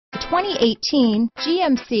2018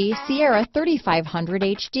 GMC Sierra 3500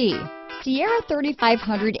 HD. Sierra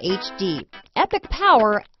 3500 HD. Epic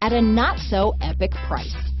power at a not-so-epic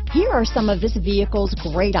price. Here are some of this vehicle's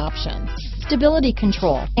great options: stability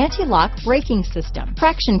control, anti-lock braking system,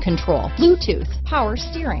 traction control, Bluetooth, power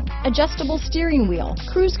steering, adjustable steering wheel,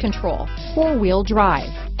 cruise control, four-wheel drive,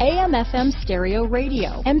 AM/FM stereo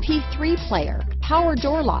radio, MP3 player, power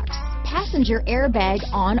door locks, passenger airbag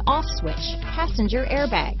on/off switch, passenger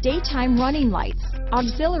airbag, daytime running lights,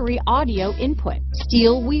 auxiliary audio input,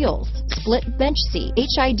 steel wheels, split bench seat,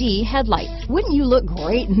 HID headlights. Wouldn't you look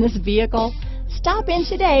great in this vehicle? Stop in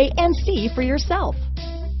today and see for yourself.